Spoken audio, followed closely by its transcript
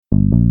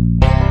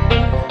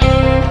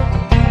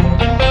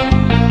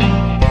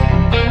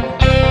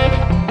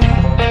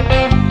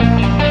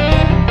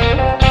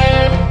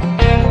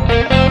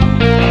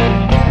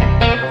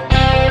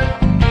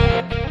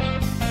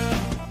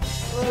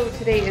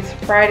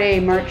Friday,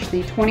 March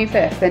the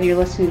 25th, and you're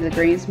listening to the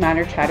Grains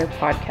Matter Chatter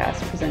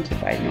podcast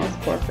presented by North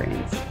Fork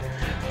Grains.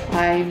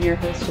 I'm your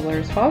host,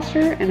 Delores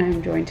Foster, and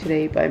I'm joined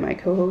today by my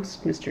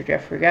co-host, Mr.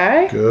 Geoff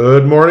Guy.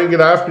 Good morning,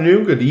 good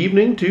afternoon, good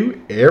evening to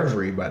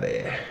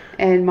everybody.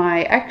 And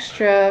my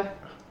extra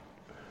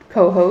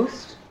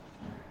co-host,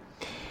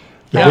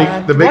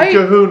 the big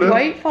kahuna.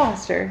 Dwight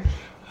Foster.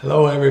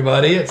 Hello,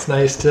 everybody. It's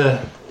nice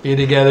to be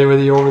together with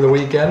you over the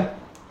weekend.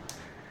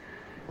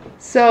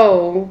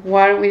 So,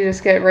 why don't we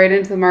just get right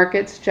into the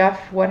markets? Geoff,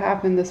 what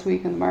happened this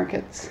week in the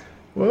markets?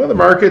 Well, the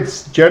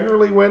markets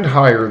generally went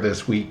higher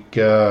this week.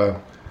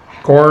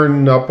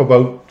 Corn up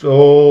about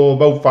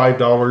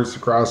 $5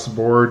 across the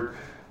board.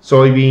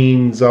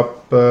 Soybeans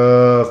up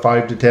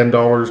 $5 to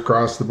 $10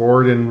 across the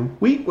board. And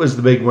wheat was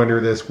the big winner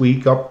this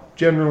week, up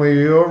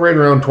generally right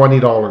around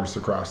 $20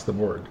 across the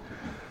board.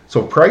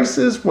 So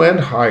prices went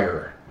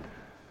higher.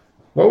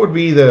 What would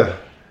be the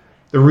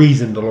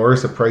reason,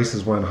 Delores, that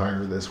prices went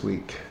higher this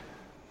week?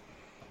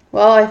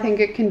 Well, I think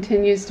it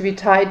continues to be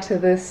tied to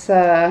this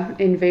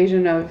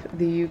invasion of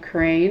the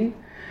Ukraine.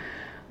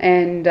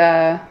 And,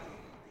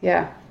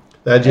 yeah.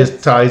 That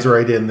just ties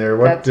right in there.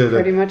 That's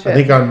pretty much it. I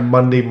think on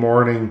Monday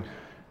morning,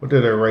 what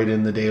did I write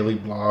in the daily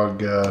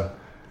blog?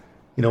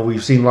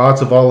 We've seen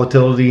lots of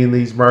volatility in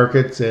these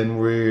markets,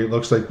 and it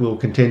looks like we'll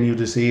continue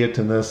to see it.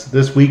 And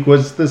this week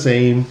was the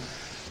same.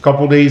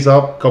 Couple days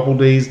up, couple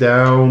days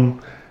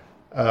down.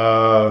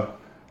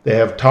 They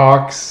have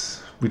talks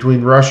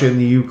between Russia and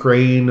the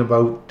Ukraine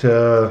about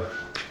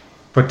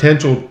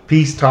potential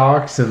peace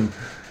talks, and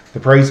the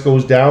price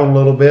goes down a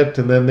little bit,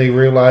 and then they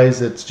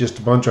realize it's just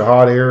a bunch of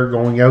hot air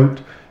going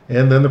out,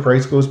 and then the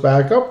price goes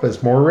back up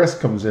as more risk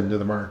comes into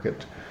the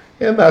market.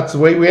 And that's the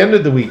way we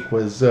ended the week,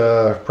 was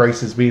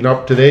prices being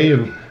up today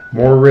and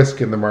more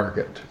risk in the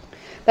market.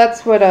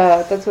 That's what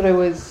I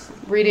was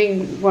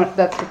reading.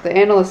 That's what the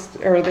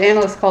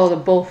analysts call it a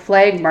bull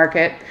flag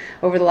market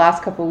over the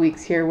last couple of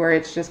weeks here, where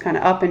it's just kind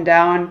of up and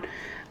down.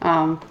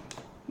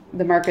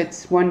 The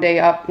market's one day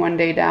up, one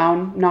day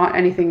down. Not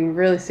anything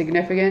really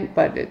significant,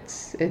 but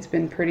it's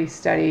been pretty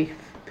steady.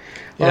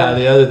 Yeah,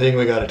 the other thing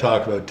we got to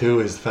talk about too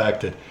is the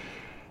fact that,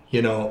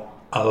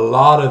 a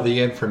lot of the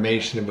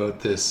information about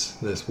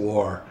this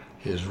war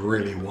is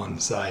really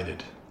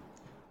one-sided.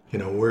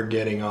 We're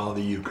getting all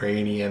the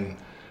Ukrainian,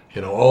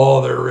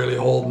 they're really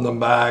holding them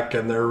back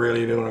and they're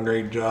really doing a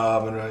great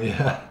job.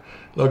 And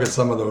look at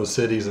some of those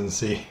cities and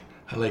see,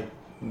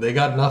 they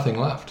got nothing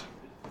left.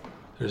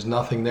 There's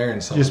nothing there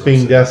in some just of those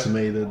being cities.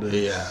 decimated.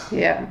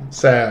 Yeah.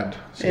 Sad.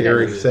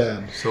 Scary,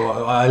 sad. So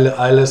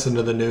I listen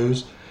to the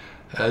news,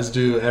 as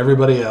do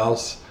everybody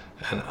else,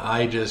 and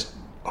I just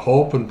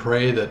hope and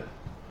pray that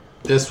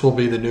this will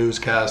be the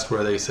newscast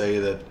where they say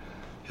that,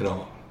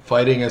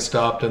 fighting has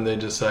stopped and they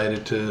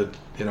decided to,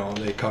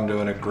 they come to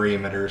an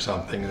agreement or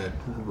something, that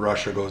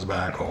Russia goes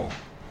back home.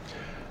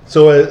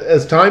 So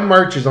as time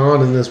marches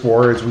on in this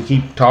war, as we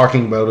keep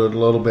talking about it a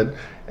little bit,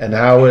 and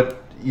how it,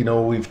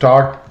 we've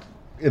talked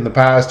in the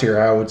past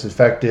here how it's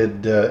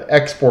affected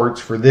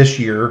exports for this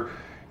year.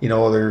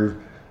 There's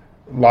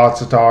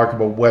lots of talk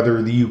about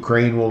whether the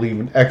Ukraine will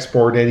even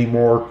export any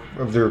more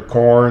of their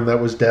corn that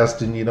was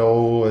destined,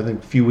 I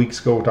think a few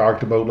weeks ago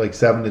talked about like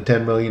 7 to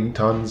 10 million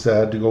tons that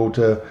had to go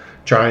to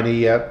China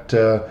yet.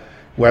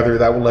 Whether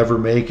that will ever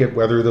make it,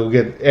 whether they'll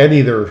get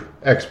any of their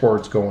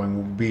exports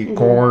going, be it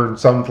corn,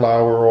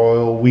 sunflower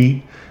oil,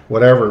 wheat,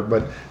 whatever.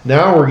 But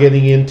now we're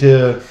getting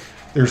into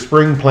their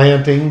spring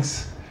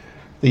plantings,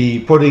 the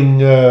putting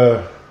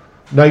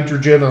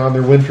nitrogen on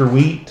their winter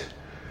wheat.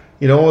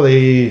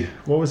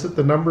 What was it,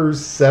 the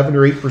numbers? 7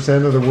 or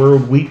 8% of the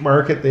world wheat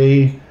market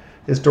they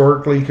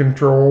historically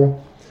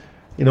control.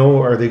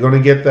 Are they going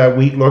to get that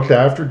wheat looked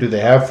after? Do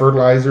they have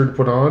fertilizer to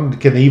put on?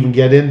 Can they even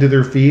get into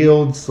their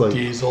fields? Like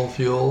diesel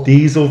fuel.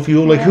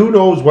 Who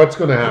knows what's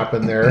going to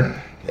happen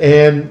there?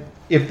 And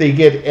if they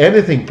get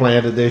anything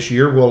planted this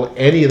year, will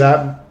any of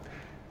that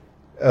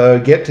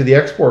get to the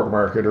export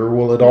market, or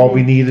will it all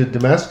be needed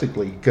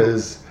domestically?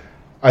 Because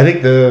I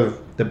think the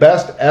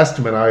best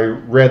estimate I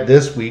read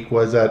this week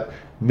was that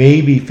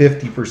maybe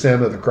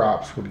 50% of the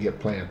crops would get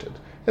planted.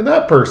 And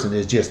that person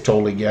is just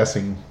totally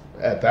guessing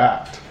at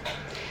that.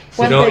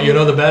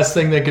 The best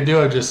thing they could do,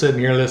 I'm just sitting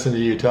here listening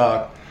to you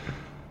talk.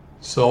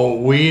 So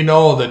we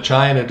know that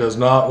China does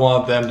not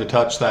want them to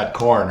touch that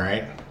corn,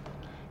 right?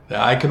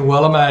 I can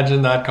well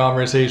imagine that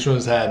conversation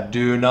was had.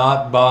 Do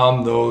not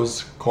bomb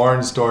those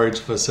corn storage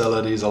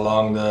facilities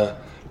along the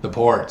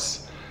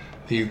ports.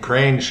 The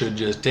Ukraine should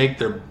just take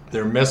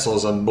their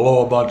missiles and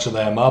blow a bunch of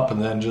them up,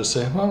 and then just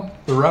say, well,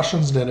 the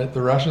Russians did it.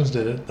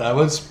 That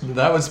would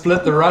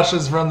split the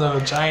Russians from the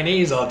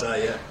Chinese, I'll tell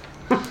you.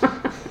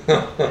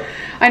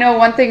 I know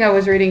one thing I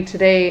was reading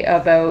today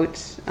about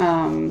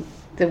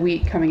the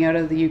wheat coming out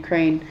of the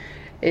Ukraine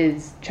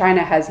is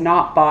China has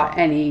not bought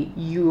any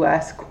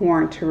U.S.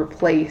 corn to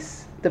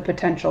replace the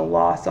potential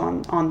loss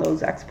on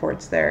those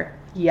exports there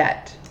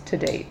yet to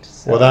date.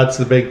 So. Well, that's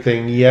the big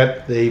thing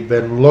yet. They've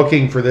been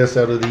looking for this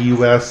out of the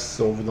U.S.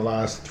 over the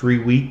last 3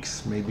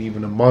 weeks, maybe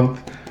even a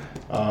month.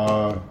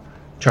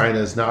 China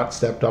has not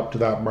stepped up to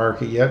that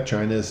market yet.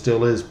 China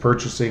still is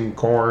purchasing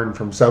corn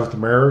from South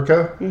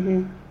America.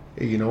 Mm-hmm.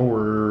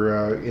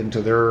 We're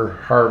into their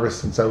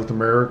harvest in South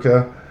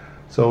America.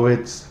 So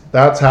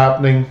that's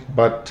happening.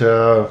 But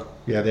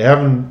they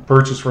haven't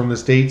purchased from the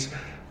States.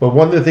 But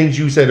one of the things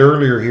you said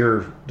earlier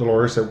here,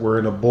 Delores, that we're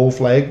in a bull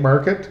flag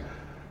market.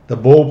 The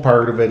bull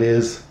part of it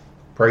is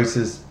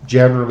prices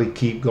generally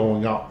keep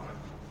going up.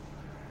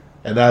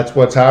 And that's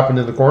what's happened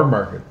in the corn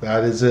market.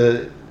 That is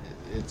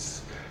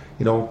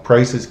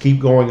prices keep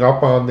going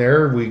up on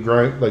there. We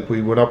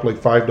went up like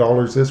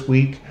 $5 this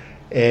week,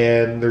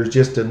 and there's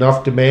just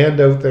enough demand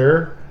out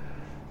there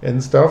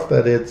and stuff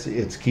that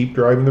it's keep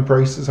driving the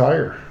prices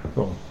higher.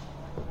 So,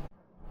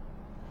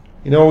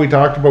 we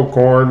talked about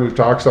corn, we've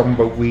talked something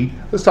about wheat.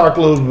 Let's talk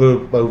a little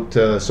bit about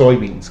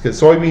soybeans, because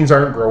soybeans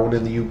aren't grown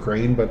in the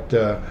Ukraine, but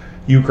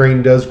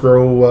Ukraine does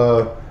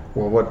grow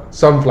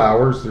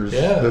sunflowers. There's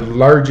the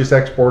largest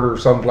exporter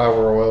of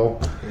sunflower oil.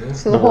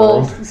 So the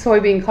whole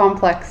soybean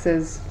complex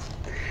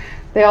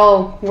they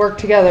all work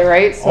together,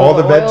 right? So all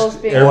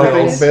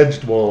everything's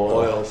vegetable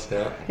oils.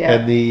 Yeah.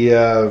 And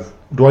the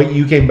Dwight,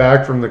 you came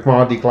back from the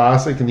Commodity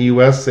Classic in the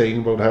U.S. saying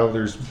about how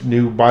there's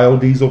new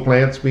biodiesel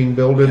plants being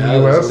built in the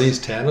U.S. There's at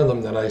least 10 of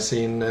them that I've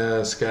seen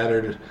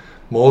scattered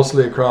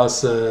mostly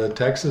across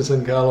Texas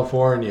and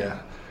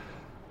California.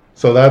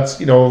 So that's,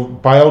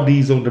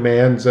 biodiesel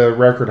demand's a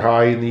record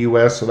high in the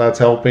U.S., so that's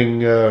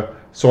helping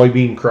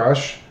soybean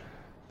crush.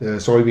 The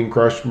soybean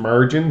crush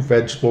margin,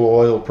 vegetable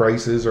oil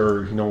prices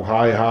are,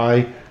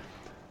 high.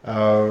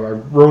 I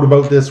wrote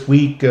about this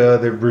week,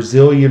 the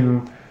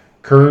Brazilian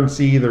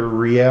currency, the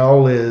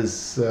real,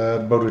 is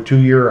about a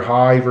 2-year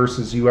high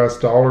versus U.S.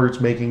 dollars,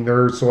 making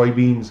their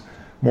soybeans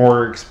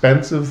more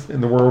expensive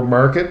in the world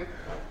market.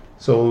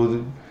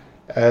 So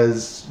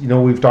as,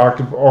 we've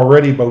talked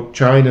already about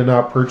China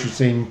not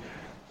purchasing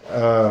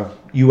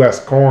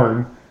U.S.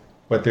 corn,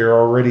 but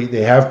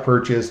they have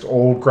purchased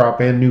old crop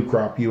and new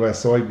crop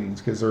U.S. soybeans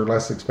because they're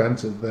less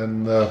expensive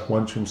than the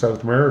ones from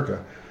South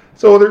America.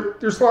 So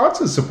there's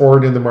lots of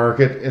support in the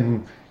market.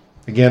 And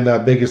again,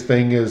 that biggest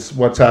thing is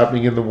what's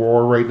happening in the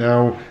war right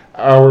now.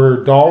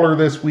 Our dollar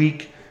this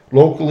week,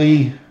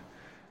 locally,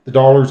 the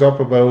dollar's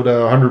up about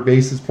 100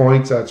 basis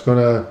points. That's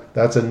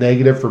a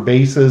negative for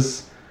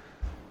basis.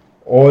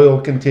 Oil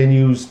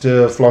continues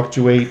to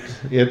fluctuate.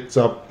 It's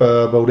up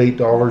about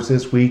 $8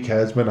 this week.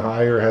 Has been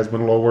higher, has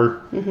been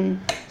lower. Mm-hmm.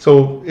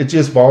 So it's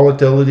just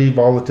volatility.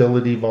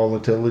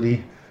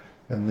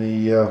 And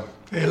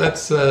hey,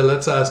 let's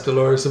ask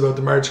Delores about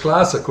the March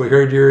Classic. We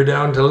heard you were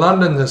down to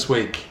London this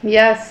week.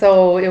 Yeah,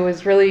 so it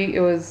was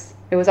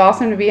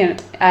awesome to be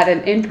at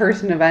an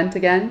in-person event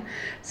again.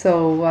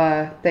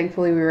 So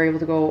thankfully we were able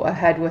to go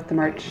ahead with the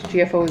March.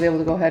 GFO was able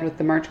to go ahead with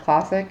the March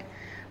Classic.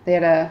 They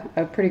had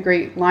a pretty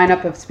great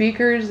lineup of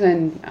speakers,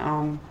 and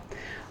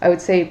I would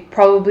say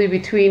probably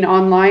between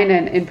online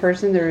and in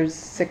person,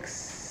 there's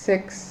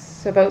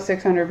about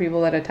 600 people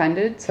that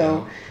attended.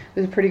 So it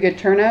was a pretty good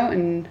turnout.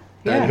 And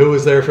who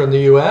was there from the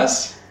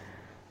U.S.?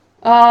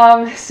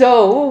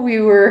 So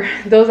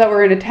those that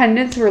were in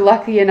attendance were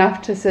lucky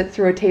enough to sit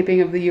through a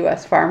taping of the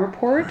U.S. Farm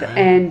Report, right.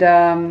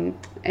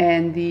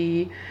 and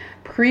the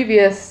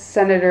previous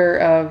Secretary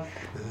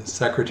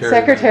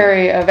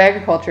of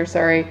Agriculture,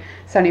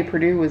 Sonny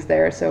Perdue was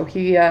there, so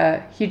he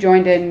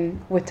joined in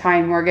with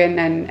Ty Morgan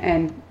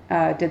and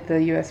did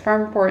the U.S.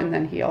 Farm Report, and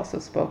then he also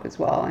spoke as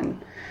well,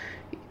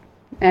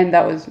 and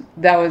that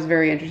was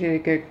very interesting. He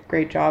did a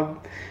great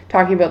job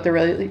talking about the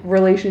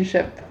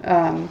relationship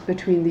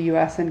between the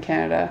U.S. and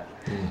Canada,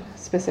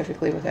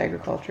 specifically with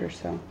agriculture.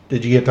 So,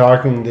 did you get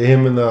talking to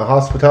him in the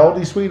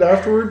hospitality suite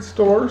afterwards,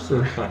 Delores?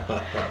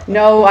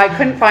 No, I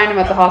couldn't find him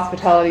at the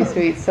hospitality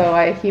suite,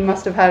 so he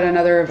must have had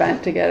another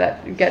event to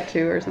get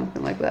to or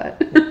something like that.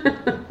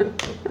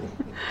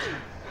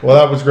 Well,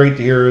 that was great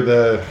to hear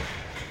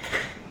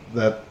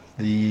that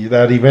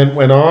event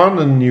went on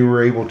and you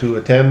were able to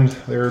attend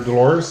there,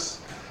 Delores,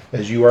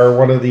 as you are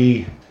one of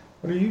the.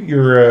 What are you?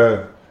 You're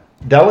a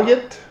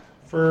delegate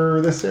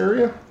for this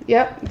area?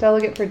 Yep,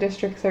 delegate for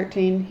District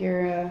 13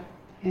 here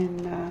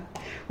in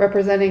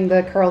representing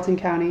the Carleton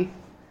County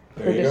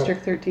for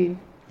District 13.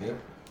 Yep.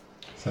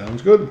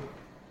 Sounds good.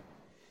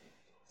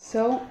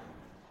 So,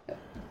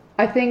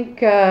 I think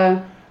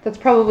that's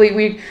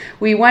probably,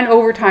 we went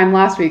overtime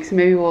last week, so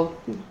maybe we'll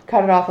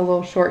cut it off a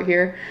little short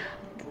here.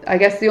 I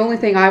guess the only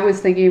thing I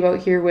was thinking about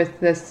here with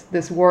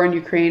this war in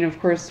Ukraine, of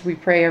course, we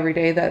pray every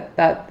day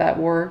that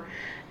war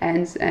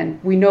ends,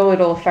 and we know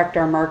it'll affect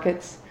our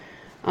markets,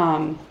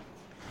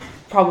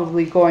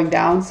 probably going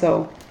down.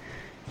 So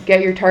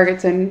get your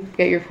targets in,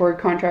 get your forward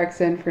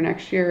contracts in for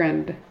next year,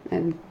 and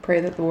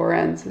pray that the war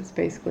ends. It's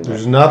basically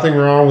there's nothing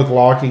wrong with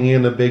locking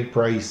in a big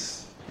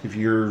price. If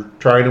you're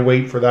trying to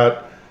wait for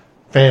that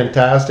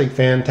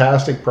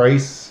fantastic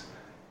price,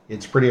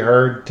 it's pretty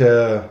hard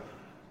to,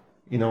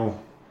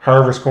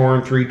 harvest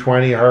corn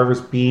 $3.20,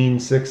 harvest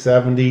beans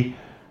 $6.70.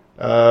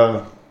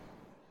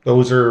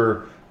 Those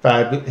are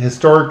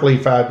historically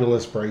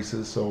fabulous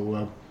prices.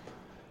 So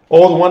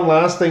Oh, the one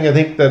last thing, I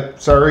think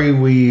that,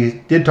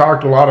 we did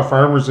talk to a lot of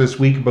farmers this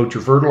week about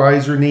your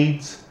fertilizer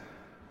needs.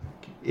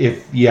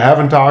 If you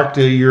haven't talked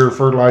to your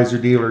fertilizer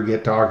dealer,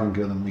 get talking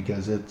to them,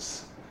 because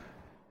it's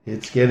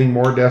getting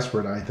more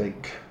desperate, I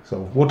think.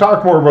 So we'll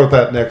talk more about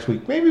that next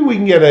week. Maybe we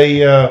can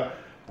get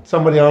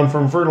somebody on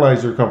from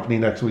fertilizer company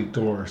next week,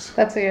 Dolores.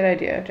 That's a good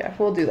idea, Jeff.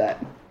 We'll do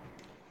that.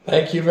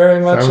 Thank you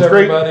very much, Sounds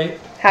great. everybody.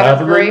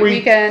 Have a great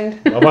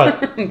weekend.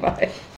 Bye-bye. Bye.